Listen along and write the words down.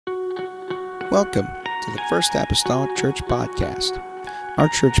Welcome to the First Apostolic Church Podcast. Our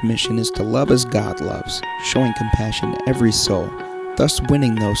church mission is to love as God loves, showing compassion to every soul, thus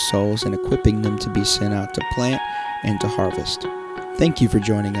winning those souls and equipping them to be sent out to plant and to harvest. Thank you for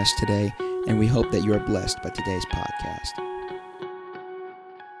joining us today, and we hope that you are blessed by today's podcast.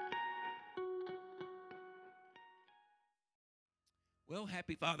 Well,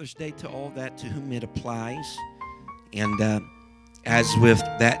 happy Father's Day to all that to whom it applies. And as with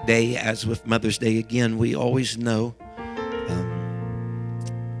that day, as with Mother's Day, again, we always know,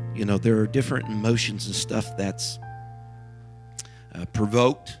 there are different emotions and stuff that's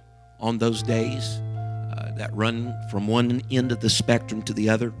provoked on those days that run from one end of the spectrum to the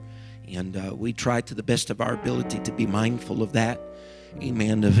other. And we try to the best of our ability to be mindful of that,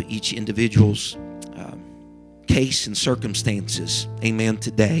 amen, of each individual's case and circumstances, amen,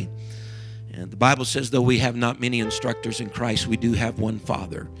 today. And the Bible says, though we have not many instructors in Christ, we do have one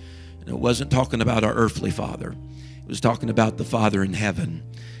Father. And it wasn't talking about our earthly father. It was talking about the Father in heaven.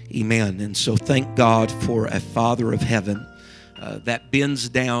 Amen. And so thank God for a Father of heaven that bends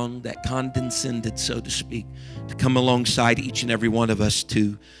down, that condescended, so to speak, to come alongside each and every one of us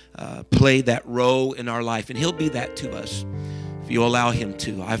to play that role in our life. And He'll be that to us if you allow Him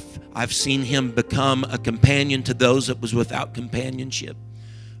to. I've seen Him become a companion to those that was without companionship.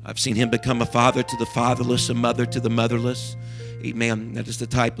 I've seen Him become a father to the fatherless, a mother to the motherless. Amen. That is the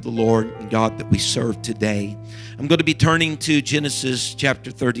type of the Lord and God that we serve today. I'm going to be turning to Genesis chapter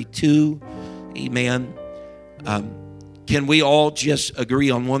 32. Amen. Can we all just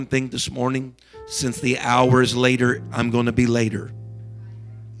agree on one thing this morning? Since the hour is later, I'm going to be later.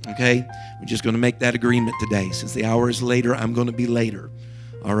 Okay? We're just going to make that agreement today. Since the hour is later, I'm going to be later.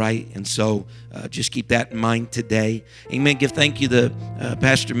 All right, and so just keep that in mind today. Amen. Give thank you to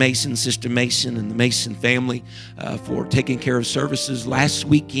Pastor Mason, Sister Mason, and the Mason family for taking care of services last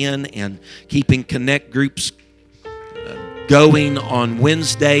weekend and keeping Connect groups going on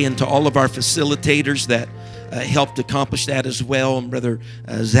Wednesday, and to all of our facilitators that helped accomplish that as well. And Brother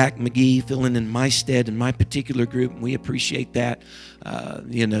Zach McGee filling in my stead in my particular group. And we appreciate that.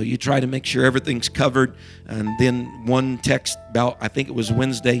 You try to make sure everything's covered. And then one text about, I think it was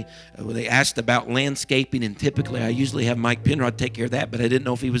Wednesday, where they asked about landscaping. And typically I usually have Mike Penrod take care of that, but I didn't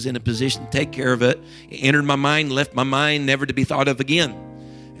know if he was in a position to take care of it. It entered my mind, left my mind, never to be thought of again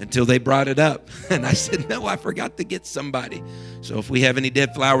until they brought it up. And I said, no, I forgot to get somebody. So if we have any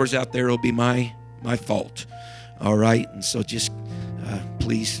dead flowers out there, it'll be my fault. All right, and so just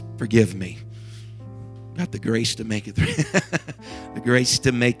please forgive me. Got the grace to make it through. The grace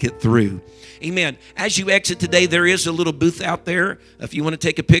to make it through. Amen. As you exit today, there is a little booth out there. If you want to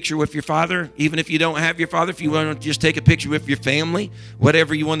take a picture with your father, even if you don't have your father, if you want to just take a picture with your family,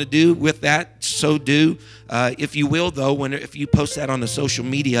 whatever you want to do with that, so do. If you will, though, if you post that on the social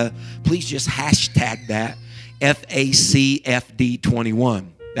media, please just hashtag that FACFD21.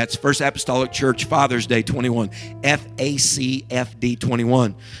 That's First Apostolic Church Father's Day 21, FACFD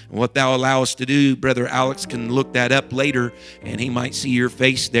 21. And what that'll allow us to do, Brother Alex can look that up later, and he might see your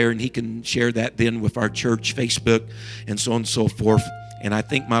face there, and he can share that then with our church Facebook and so on and so forth. And I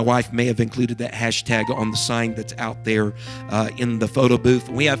think my wife may have included that hashtag on the sign that's out there in the photo booth.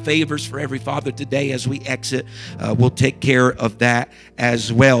 And we have favors for every father today as we exit. We'll take care of that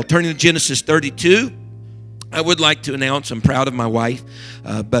as well. Turning to Genesis 32. I would like to announce I'm proud of my wife,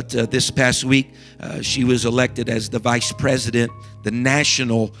 but this past week she was elected as the vice president, the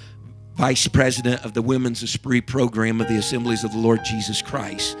national vice president of the Women's Esprit program of the Assemblies of the Lord Jesus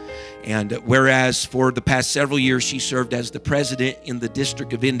Christ. And whereas for the past several years she served as the president in the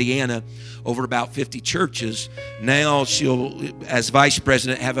District of Indiana over about 50 churches, now she'll, as vice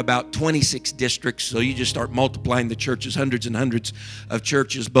president, have about 26 districts. So you just start multiplying the churches, hundreds and hundreds of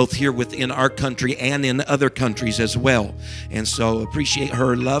churches, both here within our country and in other countries as well. And so appreciate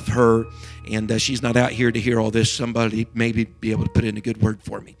her, love her, and she's not out here to hear all this. Somebody maybe be able to put in a good word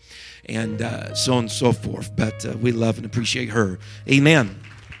for me, and so on and so forth. But we love and appreciate her. Amen.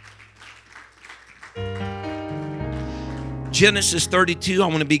 Genesis 32, I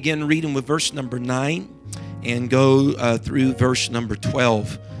want to begin reading with verse number 9 and go through verse number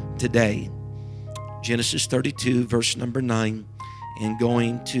 12 today. Genesis 32, verse number 9, and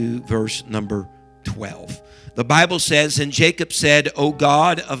going to verse number 12. The Bible says, and Jacob said, O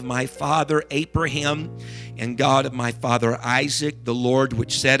God of my father Abraham, and God of my father Isaac, the Lord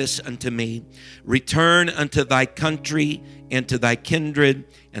which saidest unto me, return unto thy country and to thy kindred,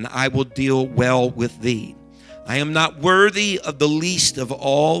 and I will deal well with thee. I am not worthy of the least of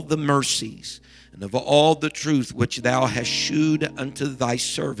all the mercies and of all the truth which thou hast shewed unto thy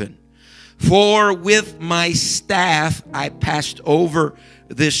servant. For with my staff I passed over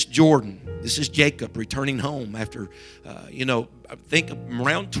this Jordan. This is Jacob returning home after, I think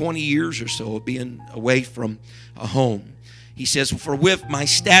around 20 years or so of being away from a home. He says, "For with my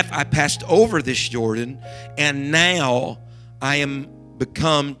staff I passed over this Jordan, and now I am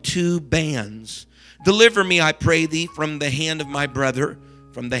become two bands. Deliver me, I pray thee, from the hand of my brother,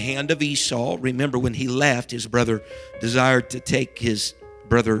 from the hand of Esau." Remember, when he left, his brother desired to take his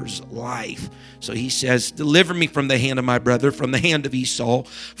brother's life. So he says, "Deliver me from the hand of my brother, from the hand of Esau,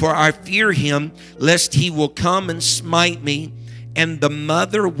 for I fear him, lest he will come and smite me, and the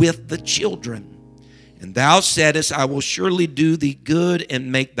mother with the children. And thou saidest, I will surely do thee good,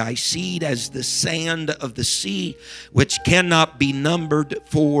 and make thy seed as the sand of the sea, which cannot be numbered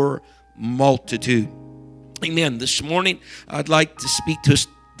for multitude." Amen. This morning, I'd like to speak to us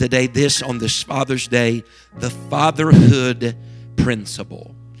today on this Father's Day, the fatherhood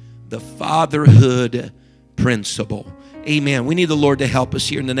principle. The fatherhood principle. Amen. We need the Lord to help us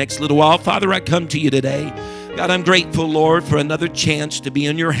here in the next little while. Father, I come to you today. God, I'm grateful, Lord, for another chance to be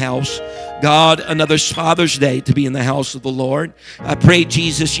in your house. God, another Father's Day to be in the house of the Lord. I pray,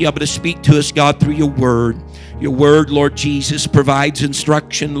 Jesus, you're able to speak to us, God, through your word. Your word, Lord Jesus, provides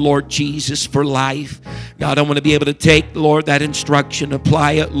instruction, Lord Jesus, for life. God, I want to be able to take, Lord, that instruction,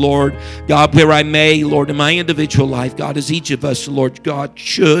 apply it, Lord, God, where I may, Lord, in my individual life, God, as each of us, Lord God,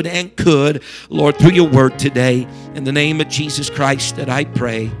 should and could, Lord, through your word today. In the name of Jesus Christ that I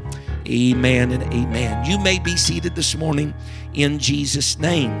pray. Amen and amen. You may be seated this morning in Jesus'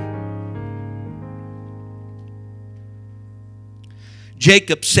 name.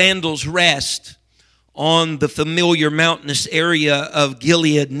 Jacob's sandals rest on the familiar mountainous area of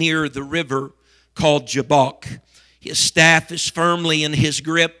Gilead near the river called Jabbok. His staff is firmly in his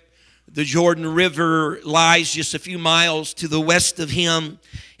grip. The Jordan River lies just a few miles to the west of him,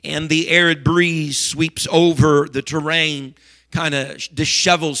 and the arid breeze sweeps over the terrain, kind of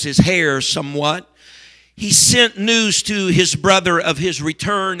dishevels his hair somewhat. He sent news to his brother of his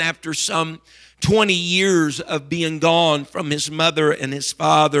return after some 20 years of being gone from his mother and his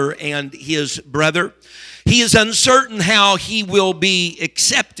father and his brother. He is uncertain how he will be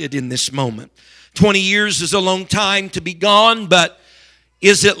accepted in this moment. 20 years is a long time to be gone, but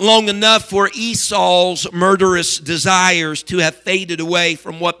is it long enough for Esau's murderous desires to have faded away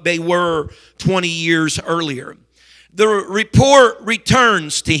from what they were 20 years earlier? The report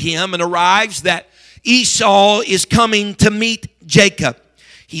returns to him and arrives that Esau is coming to meet Jacob.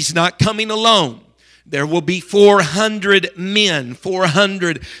 He's not coming alone. There will be 400 men,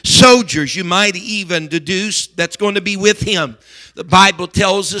 400 soldiers, you might even deduce, that's going to be with him. The Bible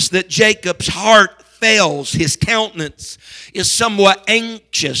tells us that Jacob's heart fails. His countenance is somewhat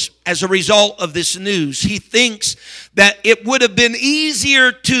anxious as a result of this news. He thinks that it would have been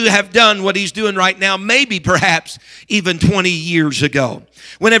easier to have done what he's doing right now, maybe perhaps even 20 years ago.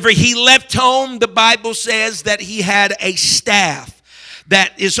 Whenever he left home, the Bible says that he had a staff.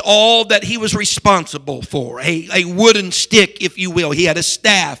 That is all that he was responsible for, a wooden stick, if you will. He had a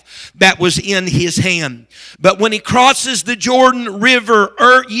staff that was in his hand. But when he crosses the Jordan River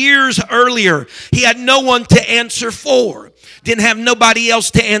years earlier, he had no one to answer for. Didn't have nobody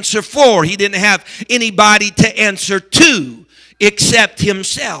else to answer for. He didn't have anybody to answer to except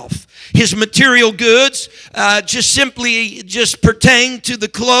himself. His material goods just pertained to the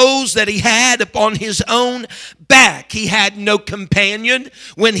clothes that he had upon his own back. He had no companion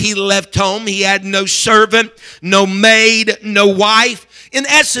when he left home. He had no servant, no maid, no wife. In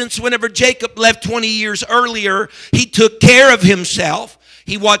essence, whenever Jacob left 20 years earlier, he took care of himself.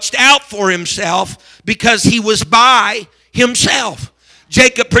 He watched out for himself because he was by himself.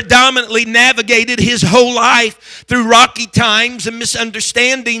 Jacob predominantly navigated his whole life through rocky times and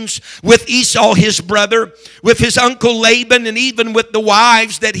misunderstandings with Esau, his brother, with his uncle Laban, and even with the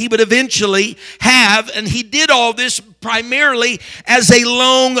wives that he would eventually have. And he did all this primarily as a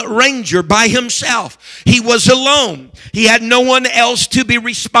lone ranger by himself. He was alone. He had no one else to be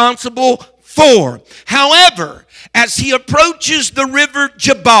responsible for. However, as he approaches the river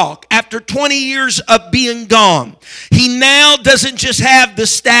Jabbok after 20 years of being gone, he now doesn't just have the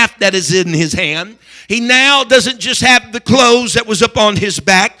staff that is in his hand. He now doesn't just have the clothes that was up on his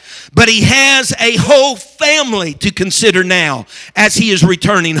back, but he has a whole family to consider now as he is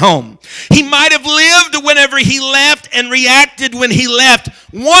returning home. He might have lived whenever he left and reacted when he left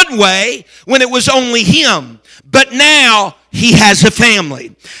one way when it was only him. But now he has a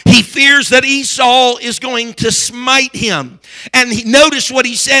family. He fears that Esau is going to smite him. And notice what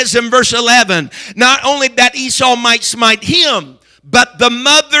he says in verse 11. Not only that Esau might smite him, but the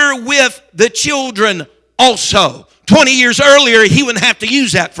mother with the children also. 20 years earlier, he wouldn't have to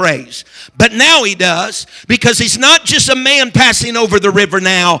use that phrase. But now he does, because he's not just a man passing over the river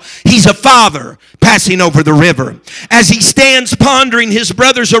now. He's a father passing over the river. As he stands pondering his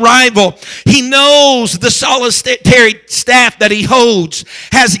brother's arrival, he knows the solitary staff that he holds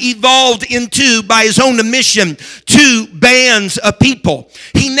has evolved into, by his own admission, 2 bands of people.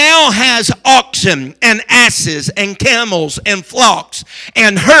 He now has oxen and asses and camels and flocks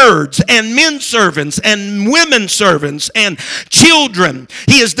and herds and men servants and women servants and children.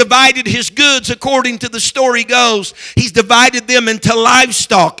 He has divided his goods according to the story goes. He's divided them into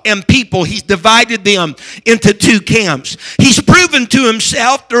livestock and people. He's divided them into 2 camps. He's proven to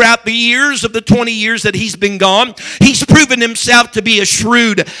himself throughout the years of the 20 years that he's been gone. He's proven himself to be a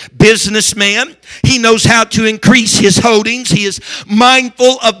shrewd businessman. He knows how to increase his holdings. He is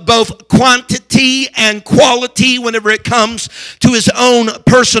mindful of both quantity and quality whenever it comes to his own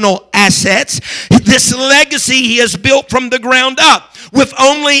personal assets. This legacy he has built from the ground up with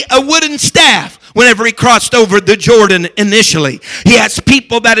only a wooden staff. Whenever he crossed over the Jordan initially, he has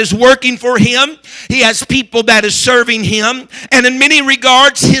people that is working for him. He has people that is serving him. And in many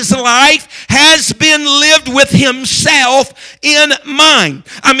regards, his life has been lived with himself in mind.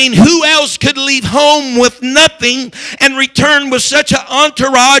 I mean, who else could leave home with nothing and return with such an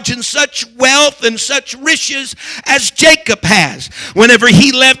entourage and such wealth and such riches as Jacob has? Whenever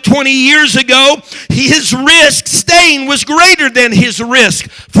he left 20 years ago, his risk staying was greater than his risk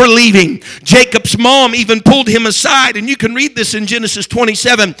for leaving. Jacob's mom even pulled him aside, and you can read this in Genesis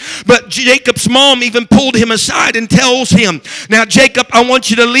 27. But Jacob's mom even pulled him aside and tells him, now Jacob, I want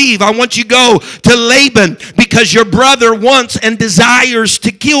you to leave. I want you to go to Laban because your brother wants and desires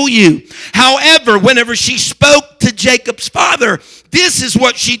to kill you. However, whenever she spoke to Jacob's father, this is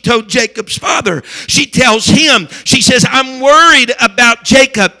what she told Jacob's father. She tells him, she says, I'm worried about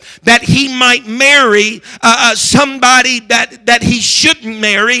Jacob, that he might marry somebody that he shouldn't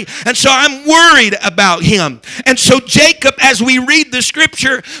marry. And so I'm worried about him. And so Jacob, as we read the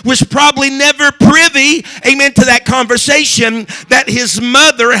scripture, was probably never privy, amen, to that conversation that his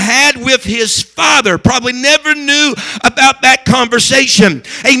mother had with his father. Probably never knew about that conversation.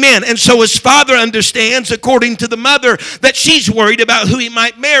 Amen. And so his father understands, according to the mother, that she's worried about who he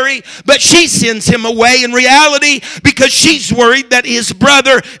might marry, but she sends him away in reality because she's worried that his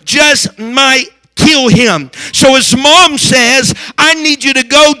brother just might kill him. So his mom says, I need you to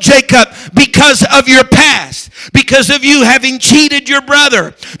go, Jacob, because of your past, because of you having cheated your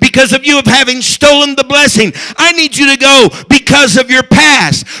brother, because of you of having stolen the blessing. I need you to go because of your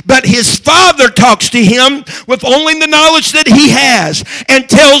past. But his father talks to him with only the knowledge that he has and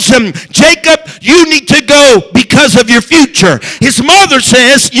tells him, Jacob, you need to go because of your future. His mother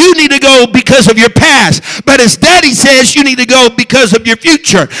says, you need to go because of your past. But his daddy says, you need to go because of your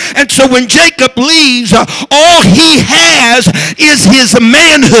future. And so when Jacob leaves, all he has is his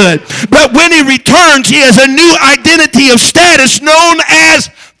manhood. But when he returns, he has a new identity of status known as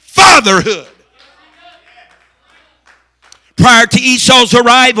fatherhood. Prior to Esau's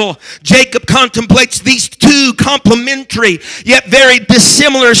arrival, Jacob contemplates these 2 complementary yet very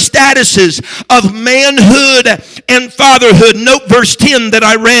dissimilar statuses of manhood and fatherhood. Note verse 10 that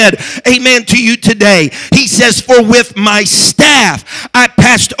I read, amen, to you today. He says, for with my staff I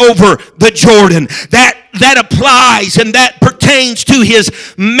passed over the Jordan. That applies and that pertains to his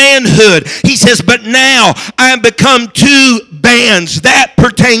manhood. He says, but now I have become 2 bands. That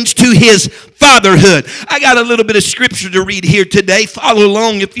pertains to his fatherhood. I got a little bit of scripture to read here today. Follow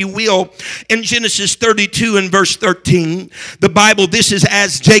along if you will. In Genesis 32 and verse 13, the Bible, this is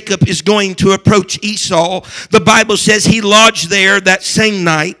as Jacob is going to approach Esau. The Bible says he lodged there that same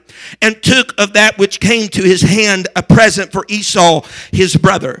night and took of that which came to his hand a present for Esau his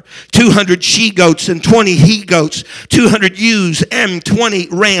brother, 200 she-goats and 20 he-goats, 200 ewes and 20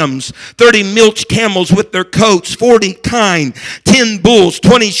 rams, 30 milch camels with their coats, 40 kine, 10 bulls,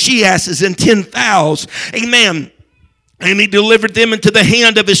 20 she-asses, and 10 fowls. Amen. And he delivered them into the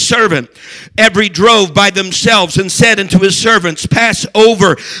hand of his servant. Every drove by themselves and said unto his servants, pass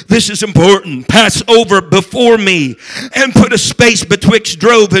over. This is important. Pass over before me and put a space betwixt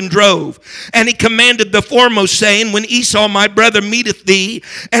drove and drove. And he commanded the foremost, saying, when Esau my brother meeteth thee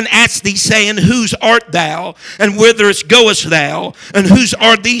and asked thee, saying, whose art thou? And whither goest thou? And whose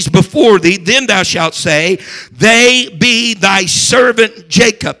are these before thee? Then thou shalt say, they be thy servant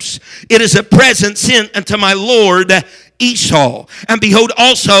Jacob's. It is a present sent unto my Lord Esau. And behold,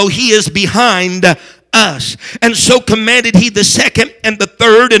 also he is behind us. And so commanded he the second and the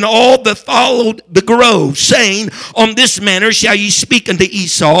third and all that followed the grove, saying, on this manner shall ye speak unto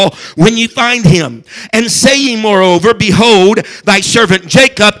Esau when ye find him. And saying moreover, behold, thy servant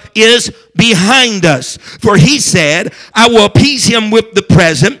Jacob is behind us. For he said, I will appease him with the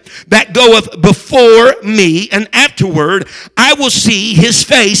present that goeth before me, and afterward I will see his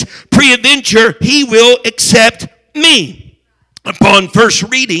face. Peradventure he will accept me. Upon first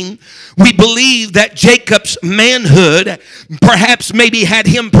reading, we believe that Jacob's manhood perhaps maybe had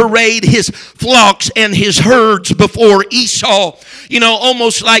him parade his flocks and his herds before Esau. You know,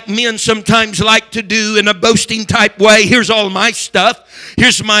 almost like men sometimes like to do in a boasting type way. Here's all my stuff.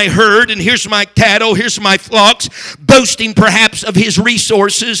 Here's my herd, and here's my cattle. Here's my flocks. Boasting perhaps of his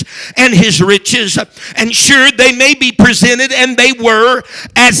resources and his riches. And sure, they may be presented, and they were,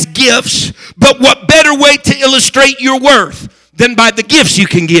 as gifts. But what better way to illustrate your worth than by the gifts you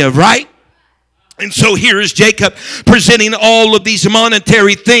can give, right? And so here is Jacob presenting all of these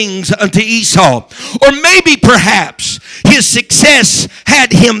monetary things unto Esau. Or maybe perhaps his success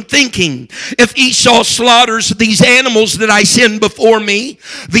had him thinking, if Esau slaughters these animals that I send before me,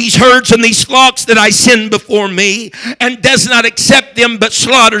 these herds and these flocks that I send before me, and does not accept them but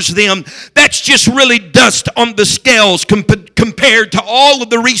slaughters them, that's just really dust on the scales compared to all of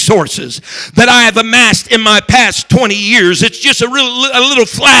the resources that I have amassed in my past 20 years. It's just a little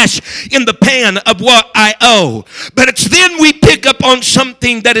flash in the pan of what I owe. But it's then we pick up on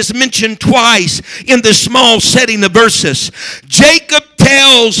something that is mentioned twice in the small setting of verses. Jacob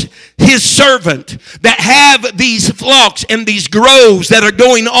tells his servant that have these flocks and these groves that are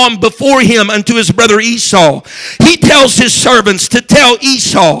going on before him unto his brother Esau. He tells his servants to tell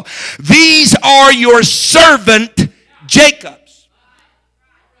Esau, these are your servant Jacob's.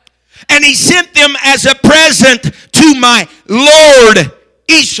 And he sent them as a present to my Lord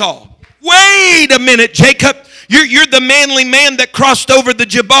Esau. Wait a minute, Jacob. You're the manly man that crossed over the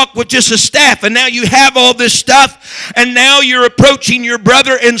Jabbok with just a staff, and now you have all this stuff, and now you're approaching your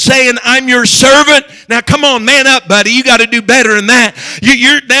brother and saying, I'm your servant. Now come on, man up, buddy. You got to do better than that.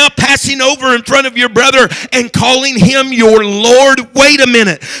 You're now passing over in front of your brother and calling him your Lord. Wait a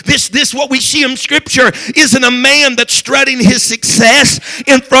minute. This what we see in Scripture isn't a man that's strutting his success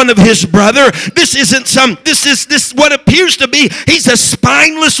in front of his brother. This is what appears to be, he's a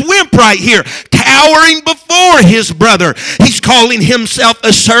spineless wimp right here, cowering before his brother. He's calling himself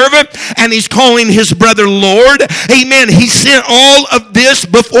a servant, and he's calling his brother Lord. Amen. He sent all of this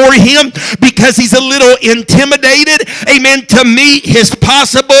before him because he's a little intimidated, amen, to meet his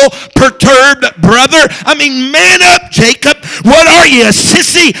possible perturbed brother. I mean, man up, Jacob. What are you, a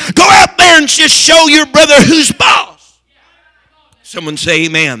sissy? Go out there and just show your brother who's boss. Someone say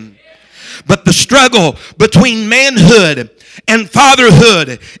amen. But the struggle between manhood and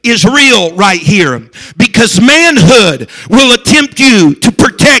fatherhood is real right here, because manhood will attempt you to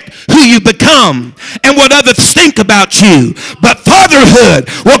protect who you become and what others think about you, but fatherhood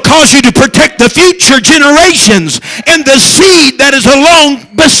will cause you to protect the future generations and the seed that is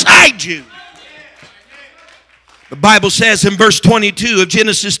along beside you. The Bible says in verse 22 of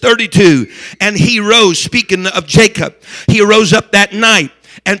Genesis 32, and he rose, speaking of Jacob, he arose up that night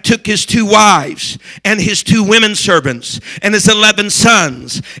and took his 2 wives and his 2 women servants and his 11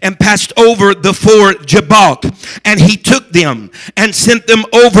 sons and passed over the ford Jabbok. And he took them and sent them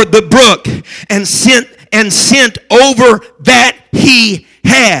over the brook and sent over that he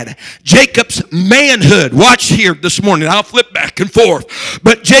had. Jacob's manhood, watch here this morning, I'll flip back and forth,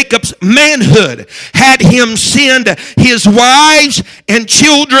 but Jacob's manhood had him send his wives and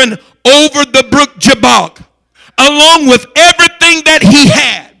children over the brook Jabbok, along with everything that he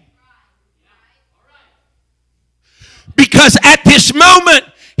had. Because at this moment,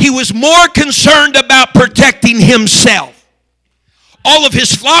 he was more concerned about protecting himself. All of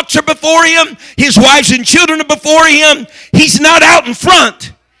his flocks are before him. His wives and children are before him. He's not out in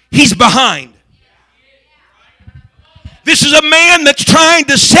front. He's behind. This is a man that's trying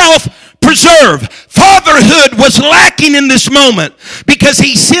to self-preserve. Fatherhood was lacking in this moment because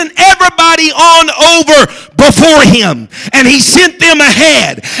he sent everybody on over before him, and he sent them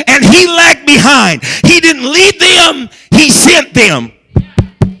ahead, and he lagged behind. He didn't lead them, he sent them.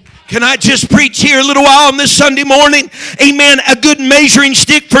 Can I just preach here a little while on this Sunday morning? Amen. A good measuring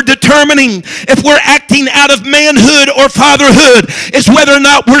stick for determining if we're acting out of manhood or fatherhood is whether or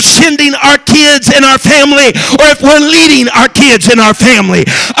not we're sending our kids and our family, or if we're leading our kids and our family.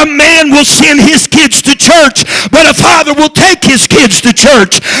 A man will send his kids to church, but a father will take his kids to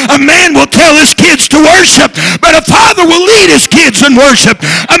church. A man will tell his kids to worship, but a father will lead his kids in worship.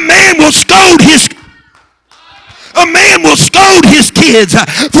 A man will scold his A man will scold his kids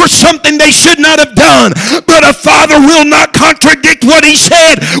for something they should not have done, but a father will not contradict what he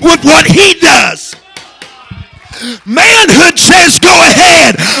said with what he does. Manhood says go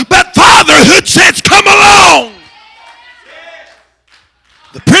ahead, but fatherhood says come along.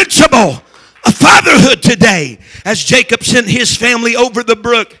 The principle of fatherhood today, as Jacob sent his family over the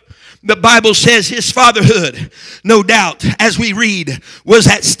brook, the Bible says his fatherhood, no doubt, as we read, was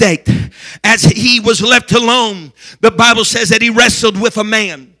at stake. As he was left alone, the Bible says that he wrestled with a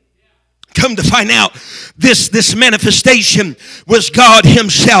man. Come to find out, this manifestation was God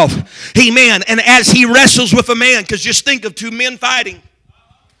himself. Amen. And as he wrestles with a man, because just think of two men fighting.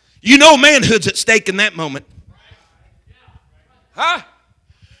 You know manhood's at stake in that moment. Huh?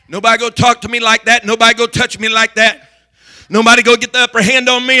 Nobody go talk to me like that. Nobody go touch me like that. Nobody go get the upper hand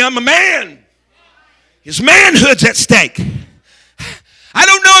on me. I'm a man. His manhood's at stake. I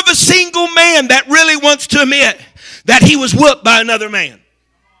don't know of a single man that really wants to admit that he was whooped by another man.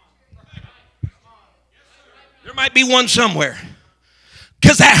 There might be one somewhere,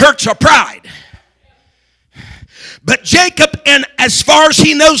 because that hurts our pride. But Jacob, and as far as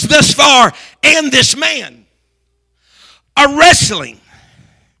he knows thus far, and this man are wrestling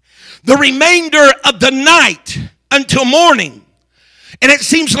the remainder of the night until morning. And it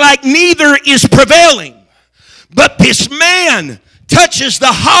seems like neither is prevailing. But this man touches the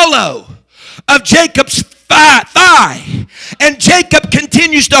hollow of Jacob's thigh. And Jacob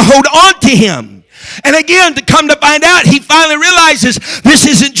continues to hold on to him. And again, to come to find out, he finally realizes this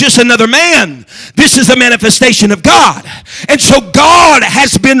isn't just another man. This is a manifestation of God. And so God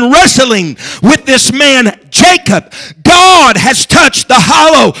has been wrestling with this man, Jacob. God has touched the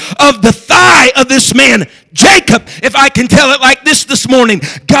hollow of the thigh of this man, Jacob. If I can tell it like this morning,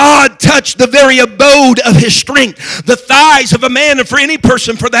 God touched the very abode of his strength. The thighs of a man, and for any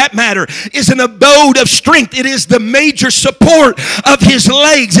person for that matter, is an abode of strength. It is the major support of his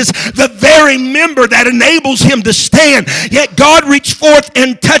legs. It's the very member that enables him to stand. Yet God reached forth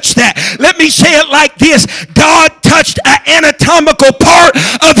and touched that. Let me say it like this. God touched an anatomical part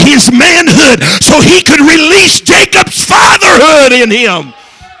of his manhood so he could release Jacob's fatherhood in him.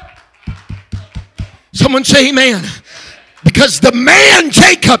 Someone say amen. Because the man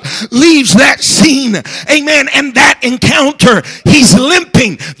Jacob leaves that scene, amen, and that encounter, he's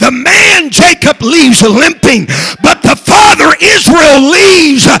limping. The man Jacob leaves limping, but the father Israel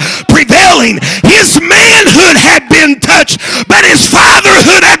leaves prevailing. His manhood had been touched, but his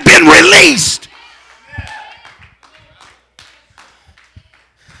fatherhood had been released.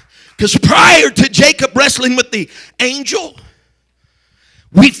 Because prior to Jacob wrestling with the angel,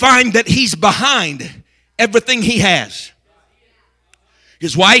 we find that he's behind everything he has.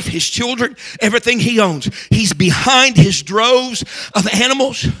 His wife, his children, everything he owns. He's behind his droves of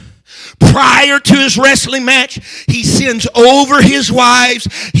animals. Prior to his wrestling match, he sends over his wives,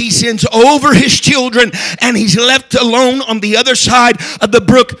 he sends over his children, and he's left alone on the other side of the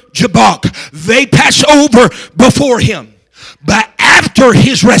brook Jabbok. They pass over before him. But after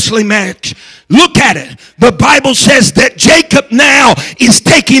his wrestling match, look at it. The Bible says that Jacob now is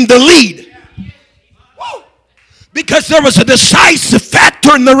taking the lead. Because there was a decisive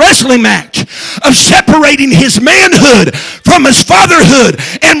factor in the wrestling match of separating his manhood from his fatherhood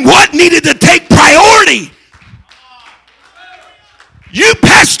and what needed to take priority. You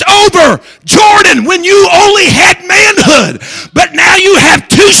passed over Jordan when you only had manhood, but now you have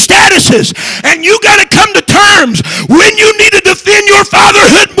two statuses, and you got to come to terms when you need to defend your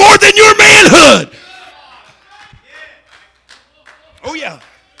fatherhood more than your manhood. Oh yeah.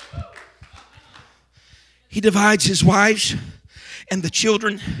 He divides his wives and the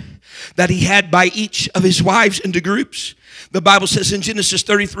children that he had by each of his wives into groups. The Bible says in Genesis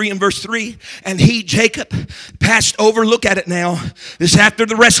 33 and verse 3, and he, Jacob, passed over. Look at it now. This is after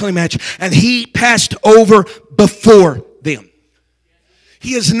the wrestling match. And he passed over before them.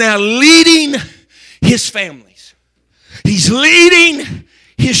 He is now leading his families. He's leading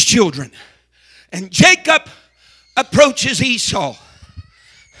his children. And Jacob approaches Esau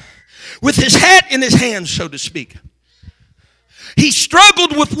with his hat in his hand, so to speak. He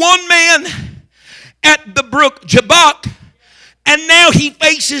struggled with one man at the brook Jabbok, and now he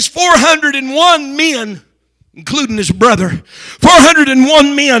faces 401 men, including his brother.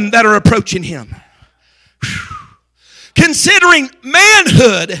 401 men that are approaching him. Whew. Considering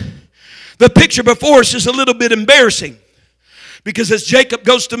manhood, the picture before us is a little bit embarrassing. Because as Jacob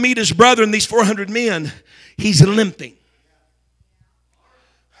goes to meet his brother and these 400 men, he's limping.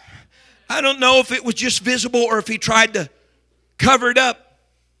 I don't know if it was just visible or if he tried to cover it up.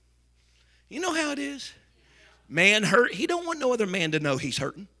 You know how it is? Man hurt. He don't want no other man to know he's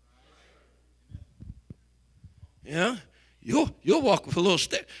hurting. Yeah, you'll walk with a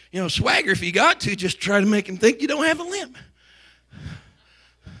little swagger if you got to. Just try to make him think you don't have a limp.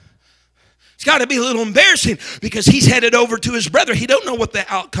 It's got to be a little embarrassing because he's headed over to his brother. He don't know what the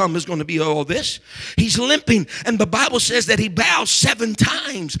outcome is going to be of all this. He's limping, and the Bible says that he bows 7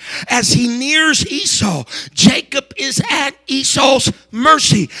 times as he nears Esau. Jacob is at Esau's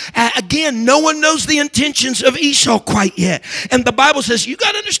mercy. Again, no one knows the intentions of Esau quite yet. And the Bible says, you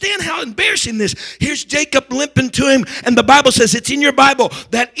got to understand how embarrassing this. Here's Jacob limping to him, and the Bible says, it's in your Bible,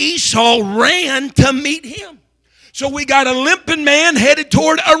 that Esau ran to meet him. So we got a limping man headed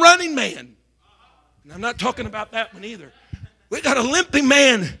toward a running man. I'm not talking about that one either. We got a limping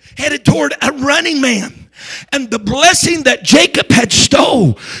man headed toward a running man. And the blessing that Jacob had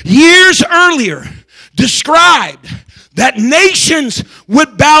stole years earlier described that nations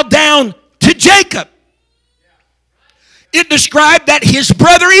would bow down to Jacob. It described that his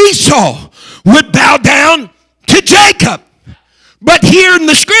brother Esau would bow down to Jacob. But here in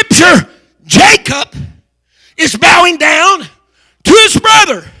the scripture, Jacob is bowing down to his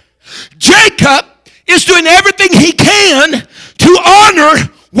brother. Jacob is doing everything he can to honor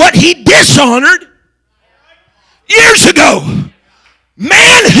what he dishonored years ago.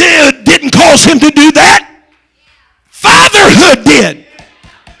 Manhood didn't cause him to do that. Fatherhood did.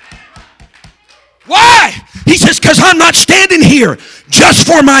 Why? He says, because I'm not standing here just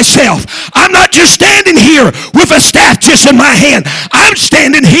for myself. I'm not just standing here with a staff just in my hand. I'm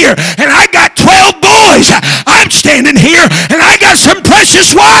standing here and I got 12 boys. I'm standing here and I got some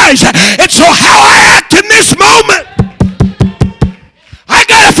precious wives. And so how I act in this moment, I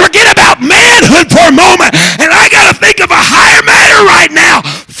got to forget about manhood for a moment and I got to think of a higher matter right now.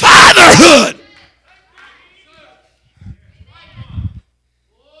 Fatherhood.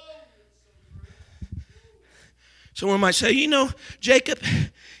 Someone might say, you know, Jacob,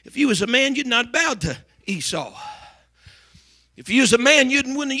 if you was a man, you'd not bowed to Esau. If you was a man, you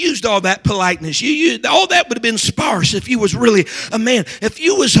wouldn't have used all that politeness. All that would have been sparse if you was really a man. If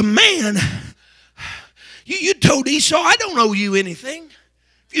you was a man, you told Esau, I don't owe you anything.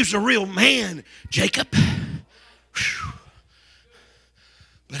 If you was a real man, Jacob. Whew.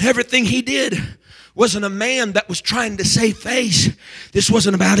 But everything he did wasn't a man that was trying to save face. This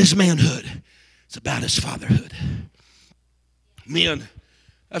wasn't about his manhood. It's about his fatherhood. Men,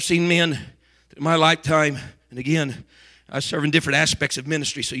 I've seen men in my lifetime, and again, I serve in different aspects of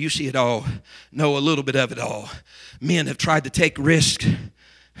ministry, so you see it all, know a little bit of it all. Men have tried to take risks,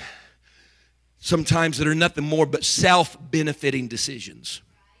 sometimes that are nothing more but self-benefiting decisions.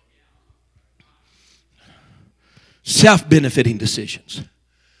 Self-benefiting decisions.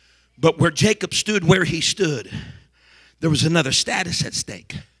 But where Jacob stood where he stood, there was another status at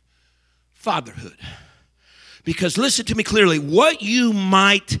stake. Fatherhood. Because listen to me clearly, what you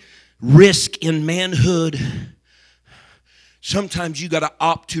might risk in manhood, sometimes you got to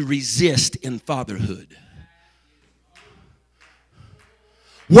opt to resist in fatherhood.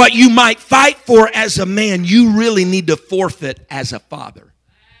 What you might fight for as a man, you really need to forfeit as a father.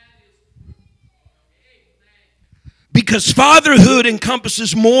 Because fatherhood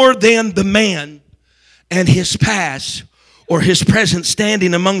encompasses more than the man and his past or his present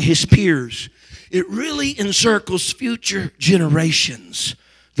standing among his peers. It really encircles future generations,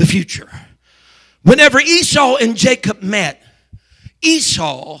 the future. Whenever Esau and Jacob met,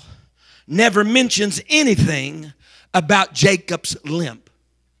 Esau never mentions anything about Jacob's limp.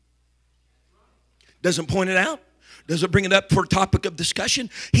 Doesn't point it out. Doesn't bring it up for a topic of discussion.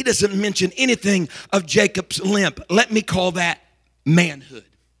 He doesn't mention anything of Jacob's limp. Let me call that manhood.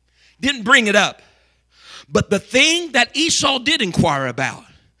 Didn't bring it up. But the thing that Esau did inquire about,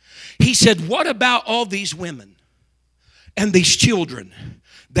 he said, what about all these women and these children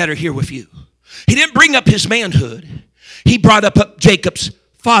that are here with you? He didn't bring up his manhood. He brought up Jacob's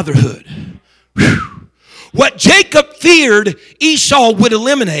fatherhood. Whew. What Jacob feared Esau would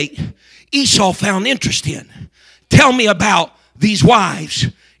eliminate, Esau found interest in. Tell me about these wives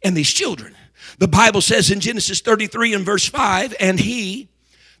and these children. The Bible says in Genesis 33 and verse 5, and he,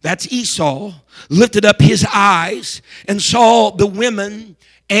 that's Esau, lifted up his eyes and saw the women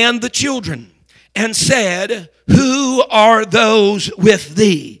and the children and said, who are those with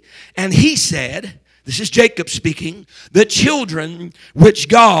thee? And he said, this is Jacob speaking, the children which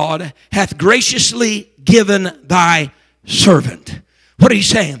God hath graciously given thy servant. What are you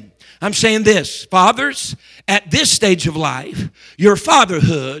saying? I'm saying this, fathers, at this stage of life, your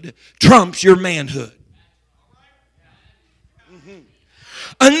fatherhood trumps your manhood.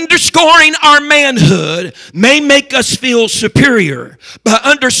 Underscoring our manhood may make us feel superior, but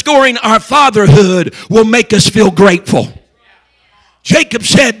underscoring our fatherhood will make us feel grateful. Jacob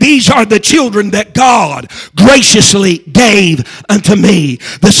said, these are the children that God graciously gave unto me.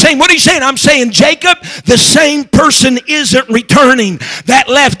 The same, what are you saying? I'm saying, Jacob, the same person isn't returning that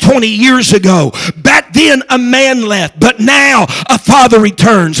left 20 years ago. Back then, a man left, but now a father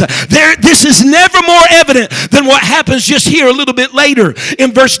returns. This is never more evident than what happens just here a little bit later.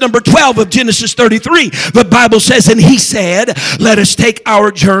 In verse number 12 of Genesis 33, the Bible says, and he said, let us take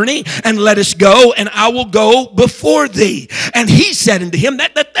our journey and let us go, and I will go before thee. And he said unto him,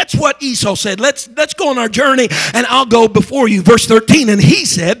 that's what Esau said, let's go on our journey and I'll go before you. Verse 13, and he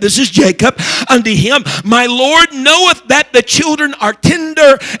said, this is Jacob, unto him, my Lord knoweth that the children are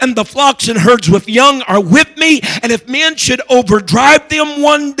tender and the flocks and herds with young are with me, and if men should overdrive them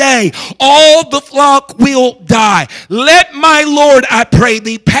one day, all the flock will die. Let my Lord, I pray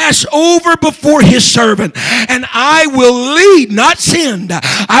thee, pass over before his servant, and I will lead, not send,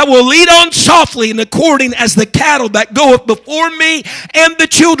 I will lead on softly and according as the cattle that goeth before me, and the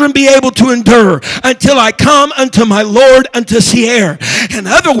children be able to endure until I come unto my Lord unto Seir. In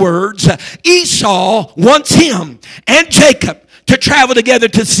other words, Esau wants him and Jacob to travel together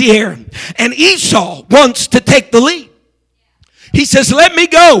to Seir, and Esau wants to take the lead. He says, let me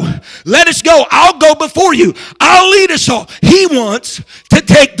go. Let us go. I'll go before you. I'll lead us all. He wants to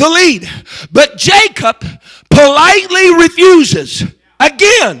take the lead. But Jacob politely refuses.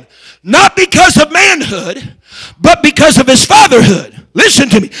 Again, not because of manhood, but because of his fatherhood. Listen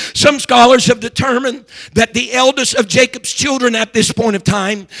to me. Some scholars have determined that the eldest of Jacob's children at this point of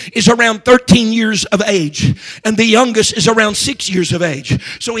time is around 13 years of age, and the youngest is around 6 years of age.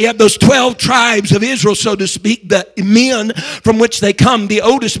 So we have those 12 tribes of Israel, so to speak, the men from which they come, the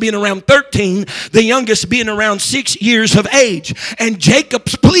oldest being around 13, the youngest being around 6 years of age. And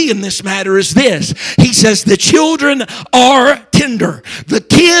Jacob's plea in this matter is this. He says, the children are tender. The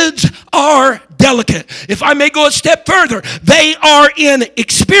kids are delicate. If I may go a step further, they are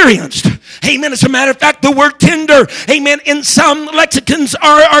inexperienced. Amen. As a matter of fact, the word tender, amen, in some lexicons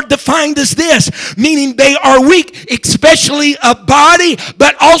are defined as this, meaning they are weak, especially of body,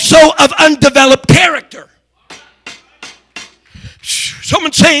 but also of undeveloped character.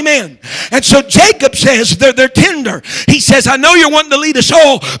 Someone say amen. And so Jacob says they're tender. He says, I know you're wanting to lead us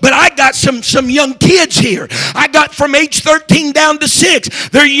all, but I got some young kids here. I got from age 13 down to 6.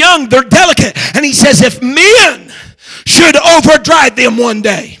 They're young, they're delicate. And he says, if men should overdrive them one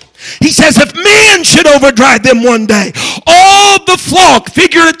day, he says, if men should overdrive them one day, all the flock,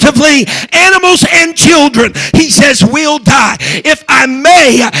 figuratively, animals and children, he says, will die. If I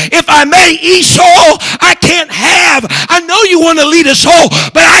may, Esau, I know you want to lead us all,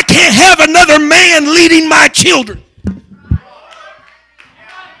 but I can't have another man leading my children.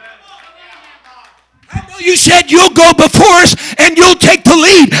 You said you'll go before us and you'll take the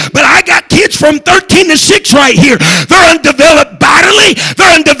lead. But I got kids from 13 to 6 right here. They're undeveloped bodily.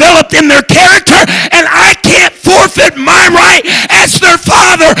 They're undeveloped in their character. And I can't forfeit my right as their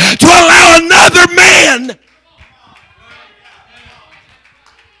father to allow another man.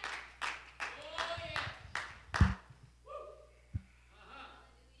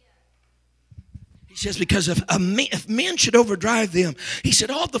 He says, because if men should overdrive them, he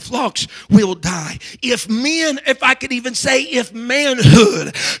said, all the flocks will die. If I could even say, if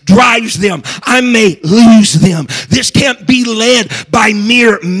manhood drives them, I may lose them. This can't be led by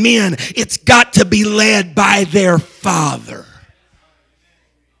mere men. It's got to be led by their father.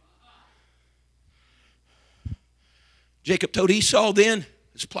 Jacob told Esau then,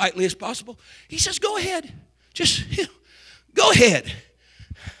 as politely as possible, he says, go ahead. Just go ahead.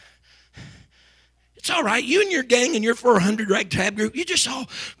 It's all right. You and your gang and your 400 ragtag group, you just all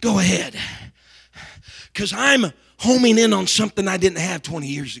go ahead. Because I'm homing in on something I didn't have 20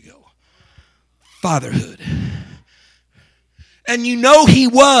 years ago. Fatherhood. And you know he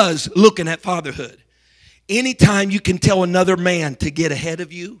was looking at fatherhood. Anytime you can tell another man to get ahead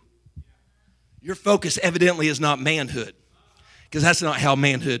of you, your focus evidently is not manhood. Because that's not how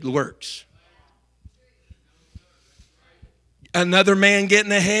manhood works. Another man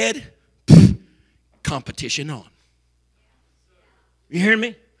getting ahead, competition on. You hear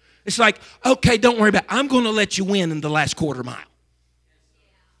me? It's like, okay, don't worry about it. I'm going to let you win in the last quarter mile.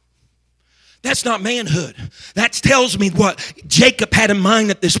 That's not manhood. That tells me what Jacob had in mind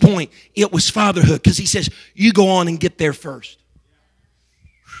at this point. It was fatherhood, because he says, you go on and get there first.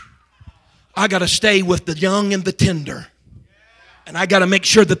 I got to stay with the young and the tender. And I got to make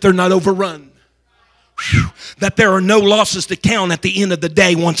sure that they're not overrun. That there are no losses to count at the end of the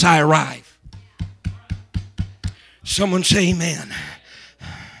day once I arrive. Someone say amen.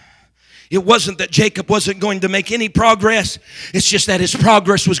 It wasn't that Jacob wasn't going to make any progress. It's just that his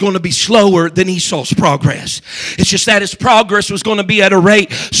progress was going to be slower than Esau's progress. It's just that his progress was going to be at a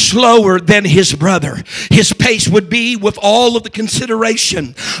rate slower than his brother. His pace would be with all of the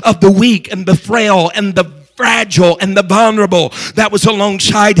consideration of the weak and the frail and the fragile and the vulnerable that was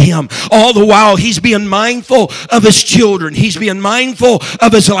alongside him. All the while he's being mindful of his children. He's being mindful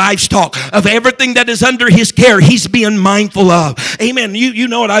of his livestock, of everything that is under his care. He's being mindful of. Amen. You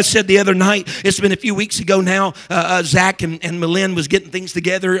know what I said the other night? It's been a few weeks ago now. Zach and Malin was getting things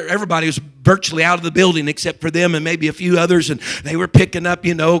together. Everybody was virtually out of the building except for them and maybe a few others, and they were picking up,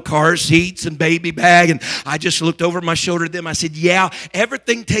 car seats and baby bag, and I just looked over my shoulder at them. I said, yeah,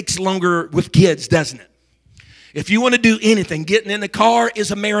 everything takes longer with kids, doesn't it? If you want to do anything, getting in the car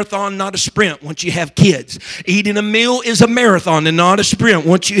is a marathon, not a sprint once you have kids. Eating a meal is a marathon and not a sprint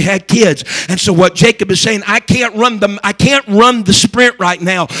once you have kids. And so what Jacob is saying, I can't run the sprint right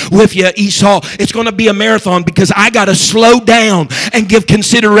now with you, Esau. It's going to be a marathon because I got to slow down and give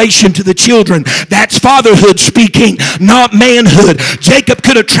consideration to the children. That's fatherhood speaking, not manhood. Jacob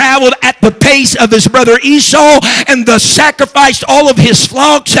could have traveled at the pace of his brother Esau and thus sacrificed all of his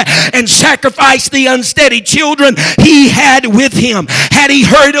flocks and sacrificed the unsteady children he had with him. Had he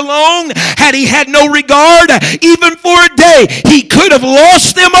hurried along, had he had no regard, even for a day, he could have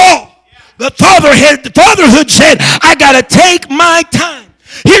lost them all. The fatherhood said, I got to take my time.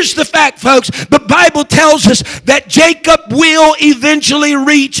 Here's the fact, folks. The Bible tells us that Jacob will eventually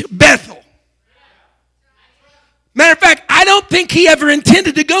reach Bethel. Matter of fact, I don't think he ever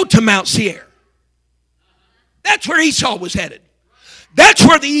intended to go to Mount Seir. That's where Esau was headed. That's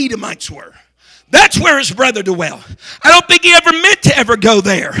where the Edomites were. That's where his brother dwelt. I don't think he ever meant to ever go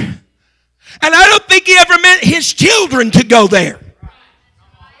there. And I don't think he ever meant his children to go there.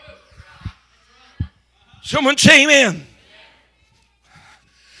 Someone say amen.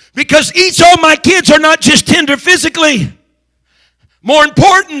 Because Esau, my kids, are not just tender physically. More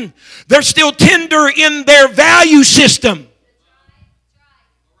important, they're still tender in their value system.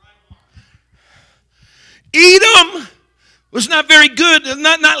 Edom was not very good,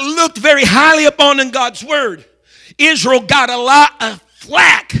 not looked very highly upon in God's word. Israel got a lot of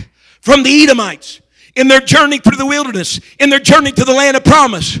flack from the Edomites in their journey through the wilderness, in their journey to the land of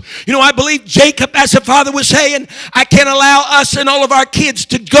promise. I believe Jacob, as a father, was saying, I can't allow us and all of our kids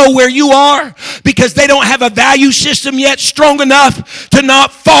to go where you are because they don't have a value system yet strong enough to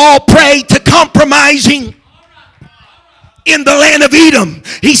not fall prey to compromising in the land of Edom.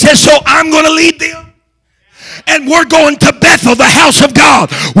 He says, so I'm going to lead them. And we're going to Bethel, the house of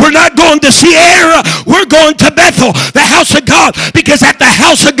God. We're not going to Sierra. We're going to Bethel, the house of God. Because at the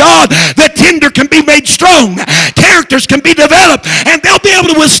house of God, the tender can be made strong. Characters can be developed. And they'll be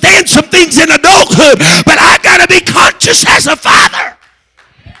able to withstand some things in adulthood. But I got to be conscious as a father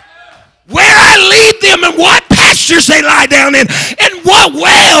where I lead them and what pastures they lie down in and what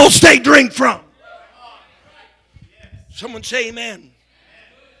wells they drink from. Someone say amen.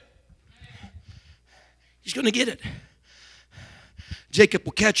 He's going to get it. Jacob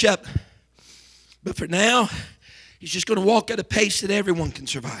will catch up. But for now, he's just going to walk at a pace that everyone can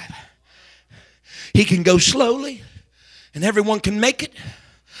survive. He can go slowly and everyone can make it.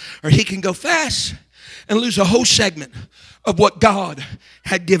 Or he can go fast and lose a whole segment of what God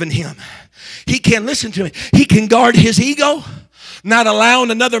had given him. He can, listen to me, he can guard his ego, not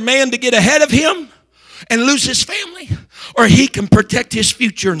allowing another man to get ahead of him and lose his family. Or he can protect his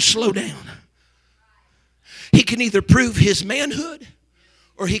future and slow down. He can either prove his manhood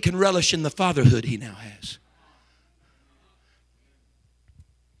or he can relish in the fatherhood he now has.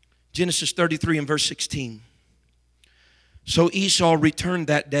 Genesis 33 and verse 16. So Esau returned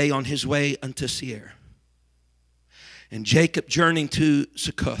that day on his way unto Seir. And Jacob journeyed to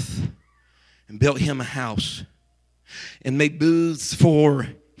Succoth and built him a house and made booths for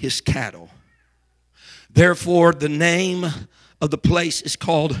his cattle. Therefore the name of the place is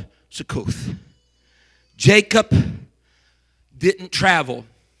called Succoth. Jacob didn't travel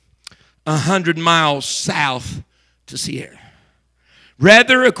 100 miles south to Seir.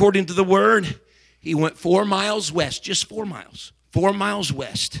 Rather, according to the word, he went 4 miles west, just 4 miles, 4 miles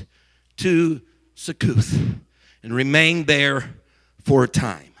west to Succoth and remained there for a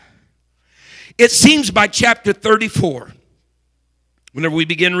time. It seems by chapter 34, whenever we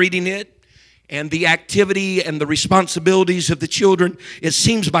begin reading it, and the activity and the responsibilities of the children, it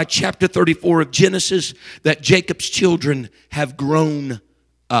seems by chapter 34 of Genesis that Jacob's children have grown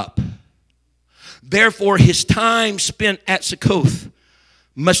up. Therefore, his time spent at Succoth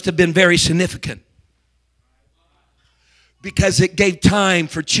must have been very significant because it gave time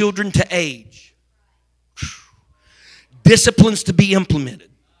for children to age, disciplines to be implemented,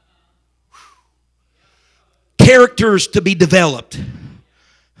 characters to be developed.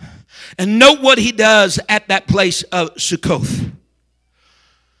 And note what he does at that place of Sukkoth.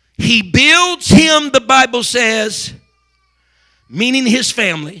 He builds him, the Bible says, meaning his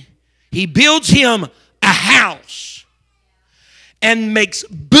family. He builds him a house and makes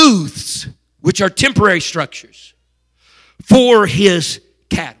booths, which are temporary structures, for his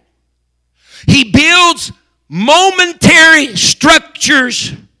cattle. He builds momentary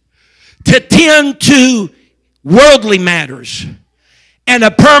structures to tend to worldly matters and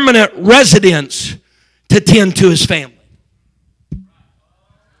a permanent residence to tend to his family.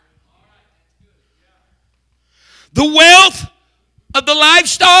 The wealth of the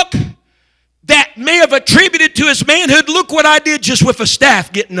livestock that may have attributed to his manhood, look what I did just with a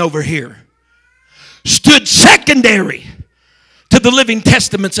staff getting over here, stood secondary to the living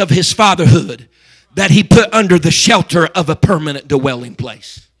testaments of his fatherhood that he put under the shelter of a permanent dwelling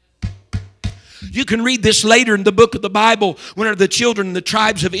place. You can read this later in the book of the Bible when the children, the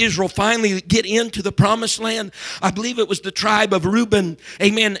tribes of Israel finally get into the promised land. I believe it was the tribe of Reuben,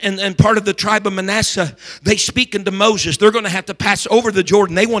 amen, and part of the tribe of Manasseh. They speak unto Moses. They're going to have to pass over the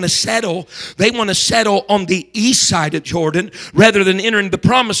Jordan. They want to settle on the east side of Jordan rather than entering the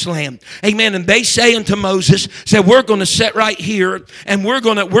promised land. Amen. And they say unto Moses, we're going to sit right here and we're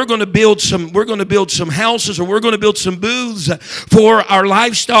going to build some houses, or we're going to build some booths for our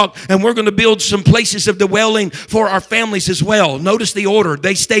livestock, and we're going to build some places of dwelling for our families as well. Notice the order.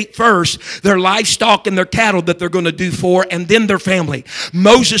 They state first their livestock and their cattle that they're going to do for, and then their family.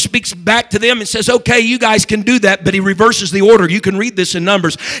 Moses speaks back to them and says, okay, you guys can do that, but he reverses the order. You can read this in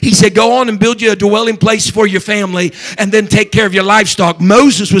Numbers. He said, go on and build you a dwelling place for your family and then take care of your livestock.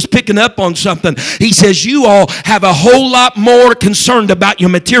 Moses was picking up on something. He says, you all have a whole lot more concerned about your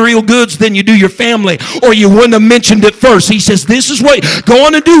material goods than you do your family, or you wouldn't have mentioned it first. He says, this is what, go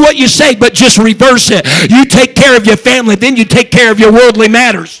on and do what you say, but just reverse it. You take care of your family, then you take care of your worldly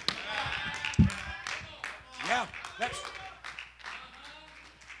matters. Yeah.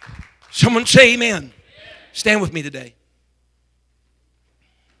 Someone say amen. Stand with me today.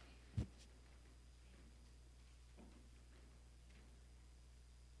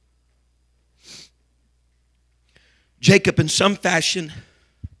 Jacob, in some fashion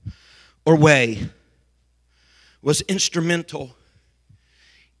or way, was instrumental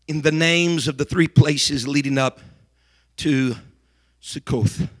in the names of the three places leading up to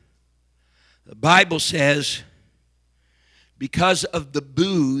Sukkoth. The Bible says, because of the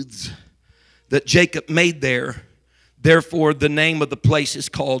booths that Jacob made there, therefore the name of the place is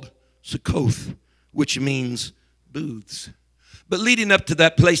called Sukkoth, which means booths. But leading up to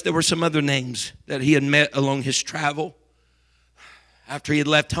that place, there were some other names that he had met along his travel. After he had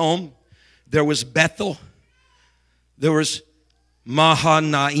left home, there was Bethel, there was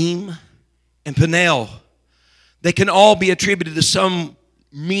Mahanaim, and Peniel. They can all be attributed to some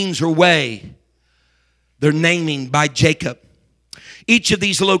means or way. They're naming by Jacob. Each of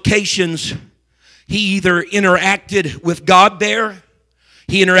these locations, he either interacted with God there,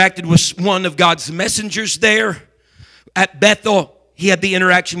 he interacted with one of God's messengers there. At Bethel, he had the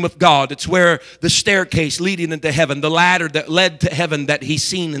interaction with God. It's where the staircase leading into heaven, the ladder that led to heaven that he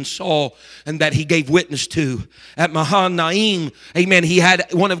seen and saw and that he gave witness to. At Mahanaim, amen, he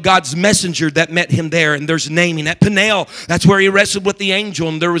had one of God's messenger that met him there, and there's naming. At Peniel, that's where he wrestled with the angel,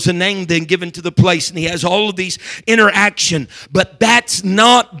 and there was a name then given to the place, and he has all of these interaction. But that's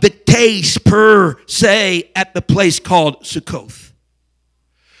not the case per se at the place called Sukkoth.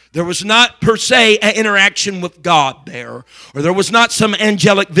 There was not per se an interaction with God there, or there was not some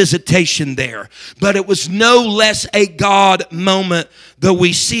angelic visitation there, but it was no less a God moment, though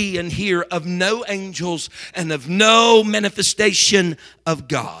we see and hear of no angels and of no manifestation of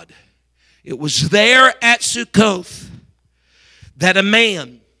God. It was there at Sukkoth that a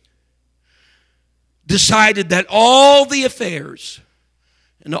man decided that all the affairs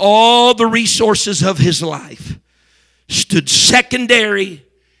and all the resources of his life stood secondary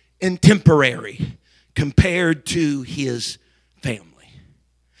and temporary compared to his family.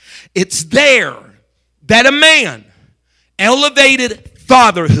 It's there that a man elevated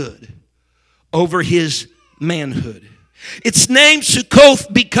fatherhood over his manhood. It's named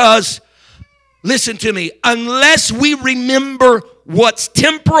Sukkoth because, listen to me, unless we remember what's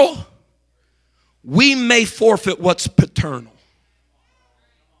temporal, we may forfeit what's paternal.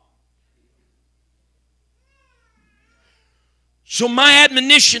 So my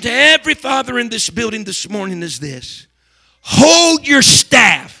admonition to every father in this building this morning is this. Hold your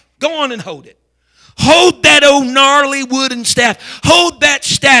staff. Go on and hold it. Hold that old gnarly wooden staff. Hold that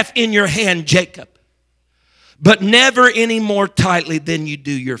staff in your hand, Jacob. But never any more tightly than you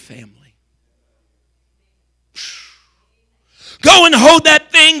do your family. Go and hold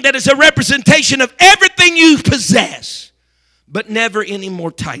that thing that is a representation of everything you possess, but never any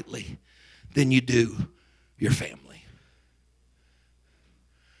more tightly than you do your family.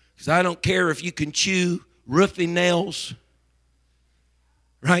 Because I don't care if you can chew roofing nails,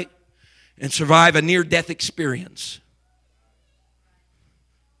 right, and survive a near-death experience.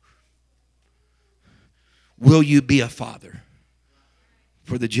 Will you be a father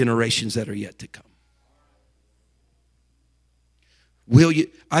for the generations that are yet to come? Will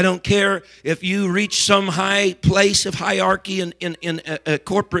you? I don't care if you reach some high place of hierarchy in a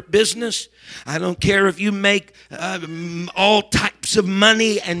corporate business. I don't care if you make all types of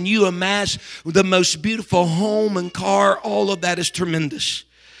money and you amass the most beautiful home and car. All of that is tremendous.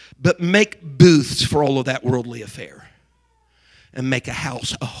 But make booths for all of that worldly affair. And make a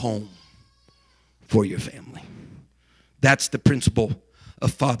house a home for your family. That's the principle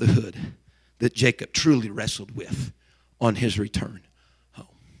of fatherhood that Jacob truly wrestled with on his return home.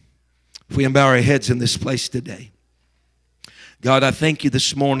 If we bow our heads in this place today. God, I thank you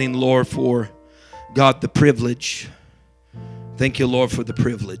this morning, Lord, for, God, the privilege. Thank you, Lord, for the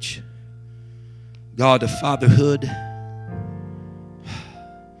privilege, God, of fatherhood.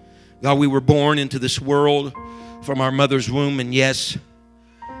 God, we were born into this world from our mother's womb, and yes,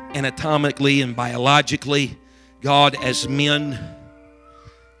 anatomically and biologically, God, as men.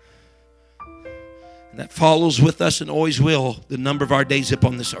 And that follows with us and always will the number of our days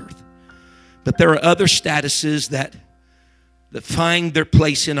upon this earth. But there are other statuses that find their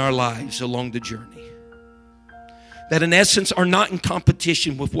place in our lives along the journey. That in essence are not in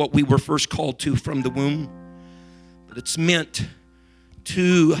competition with what we were first called to from the womb. But it's meant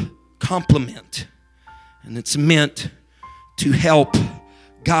to complement. And it's meant to help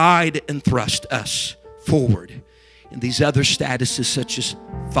guide and thrust us forward in these other statuses such as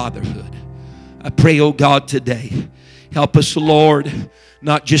fatherhood. I pray, oh God, today, help us, Lord,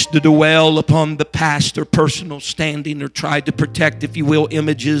 not just to dwell upon the past or personal standing or try to protect, if you will,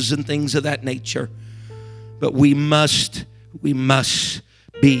 images and things of that nature. But we must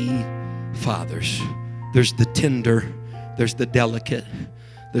be fathers. There's the tender, there's the delicate,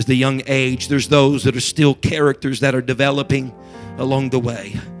 there's the young age, there's those that are still characters that are developing along the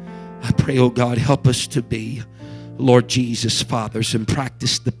way. I pray, oh God, help us to be, Lord Jesus, fathers and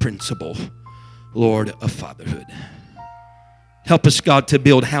practice the principle, Lord, of fatherhood. Help us, God, to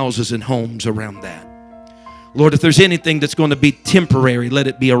build houses and homes around that. Lord, if there's anything that's going to be temporary, let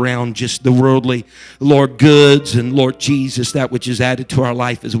it be around just the worldly, Lord, goods and, Lord Jesus, that which is added to our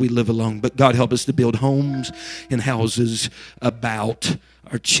life as we live along. But God, help us to build homes and houses about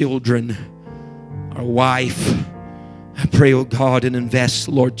our children, our wife. I pray, oh God, and invest,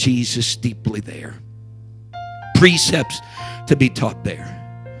 Lord Jesus, deeply there. Precepts to be taught there.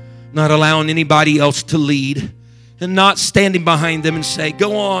 Not allowing anybody else to lead and not standing behind them and say,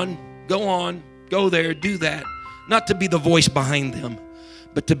 go on, go there, do that. Not to be the voice behind them,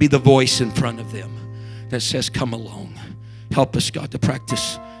 but to be the voice in front of them that says, come along. Help us, God, to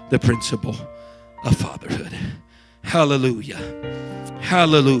practice the principle of fatherhood. Hallelujah.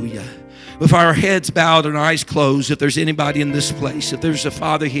 Hallelujah. With our heads bowed and our eyes closed, if there's anybody in this place, if there's a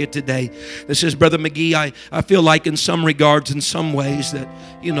father here today that says, Brother McGee, I feel like in some regards, in some ways that,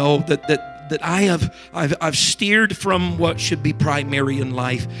 you know, that I've steered from what should be primary in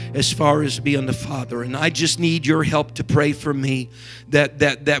life as far as being a father. And I just need your help to pray for me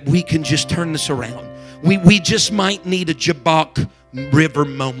that we can just turn this around. We just might need a Jabbok River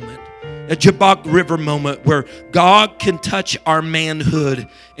moment. A Jabbok River moment where God can touch our manhood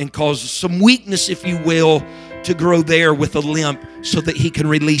and cause some weakness, if you will, to grow there with a limp so that He can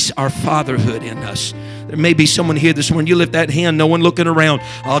release our fatherhood in us. There may be someone here this morning. You lift that hand, no one looking around.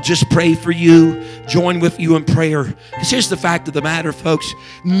 I'll just pray for you, join with you in prayer. Because here's the fact of the matter, folks.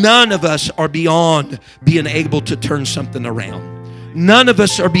 None of us are beyond being able to turn something around. None of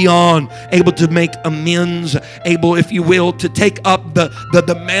us are beyond able to make amends, able, if you will, to take up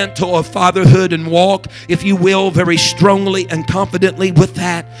the mantle of fatherhood and walk, if you will, very strongly and confidently with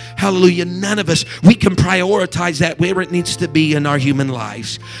that. Hallelujah. None of us, we can prioritize that where it needs to be in our human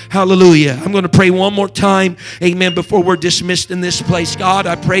lives. Hallelujah. I'm going to pray one more time, amen, before we're dismissed in this place. God,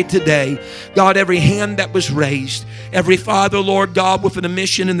 I pray today, God, every hand that was raised, every father, Lord God, with an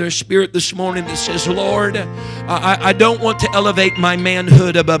admission in their spirit this morning that says, Lord, I don't want to elevate my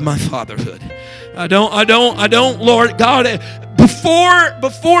manhood above my fatherhood. I don't, Lord God,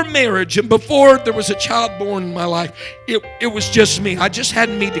 before marriage and before there was a child born in my life, it was just me. I just had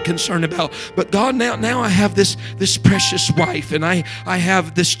me to concern about. But God, now I have this precious wife, and I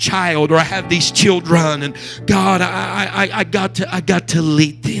have this child, or I have these children, and God, I got to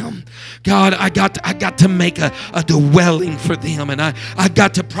lead them. God, I got to make a dwelling for them, and I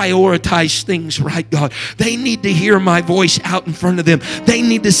got to prioritize things right, God. They need to hear my voice out in front of them. They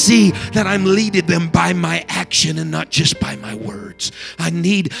need to see that I'm leading them by my action and not just by my words. I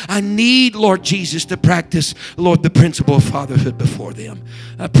need, Lord Jesus, to practice, Lord, the principle of fatherhood before them.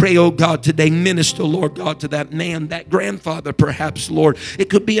 I pray, oh God, today, minister, Lord God, to that man, that grandfather, perhaps, Lord. It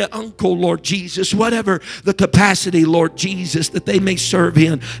could be an uncle, Lord Jesus, whatever the capacity, Lord Jesus, that they may serve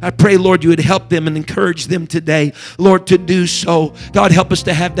in. I pray, Lord, you would help them and encourage them today, Lord, to do so. God, help us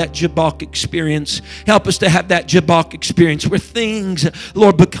to have that Jabbok experience. Help us to have that Jabbok experience where things,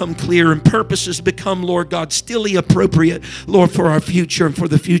 Lord, become clear and purposes become, Lord God, stilly appropriate, Lord, for our future and for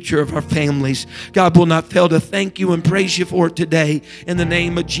the future of our families. God, will not fail to thank you and praise you for it today. In the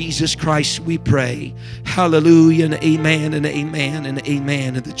name of Jesus Christ, we pray. Hallelujah and amen and amen and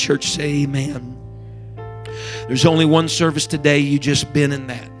amen. And the church say amen. There's only one service today. You just been in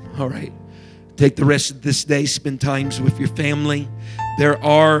that. All right. Take the rest of this day. Spend times with your family. There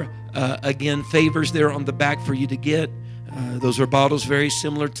are, again, favors there on the back for you to get. Those are bottles very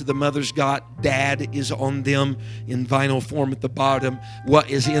similar to the Mother's got. Dad is on them in vinyl form at the bottom. What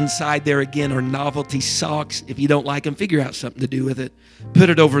is inside there, again, are novelty socks. If you don't like them, figure out something to do with it. Put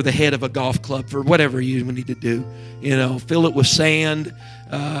it over the head of a golf club for whatever you need to do. You know, fill it with sand,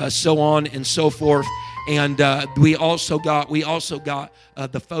 so on and so forth. And we also got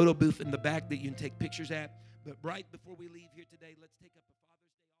the photo booth in the back that you can take pictures at. But right before we leave here today, let's take up a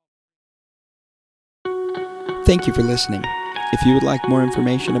Father's Day. Thank you for listening. If you would like more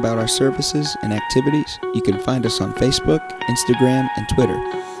information about our services and activities, you can find us on Facebook, Instagram, and Twitter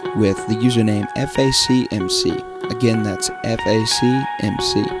with the username FACMC. Again, that's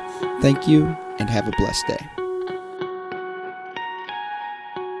FACMC. Thank you, and have a blessed day.